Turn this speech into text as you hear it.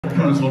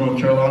from Kernersville, North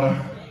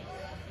Carolina.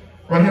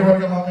 Right here, I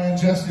got my man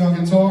Jesse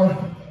on guitar.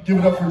 Give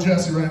it up for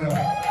Jesse right now.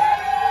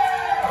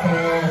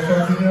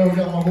 Fucking yeah, we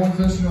got my boy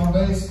Christian on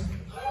bass. Give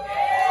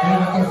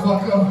it the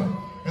fuck up.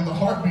 And the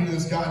heartbeat of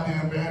this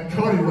goddamn band,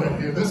 Cody right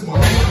here, this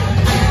motherfucker.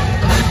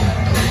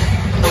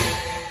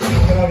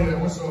 Hell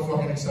yeah, we're so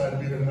fucking excited to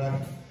be here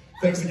tonight.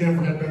 Thanks again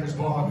for Headbangers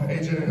Bond.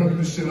 AJ hooking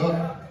this shit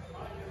up.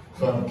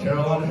 Fucking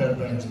Carolina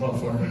Headbangers,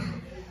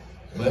 motherfucker.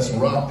 Let's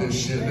rock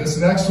this shit. This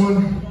next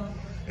one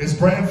is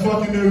brand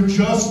fucking new,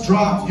 just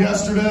dropped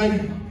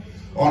yesterday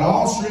on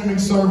all streaming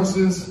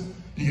services.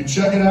 You can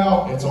check it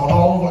out. It's on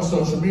all of our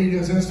social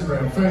medias,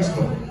 Instagram,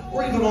 Facebook,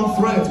 or even on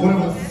Threads,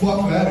 whatever the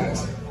fuck that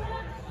is.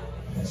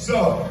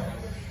 So,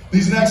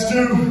 these next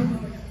two,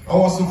 I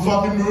want some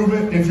fucking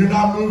movement. If you're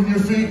not moving your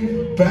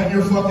feet, bang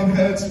your fucking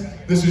heads.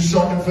 This is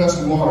Shark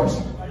Infested Waters.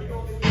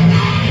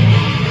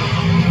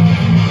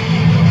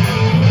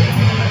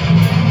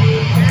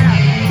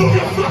 Move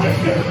your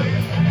fucking feet.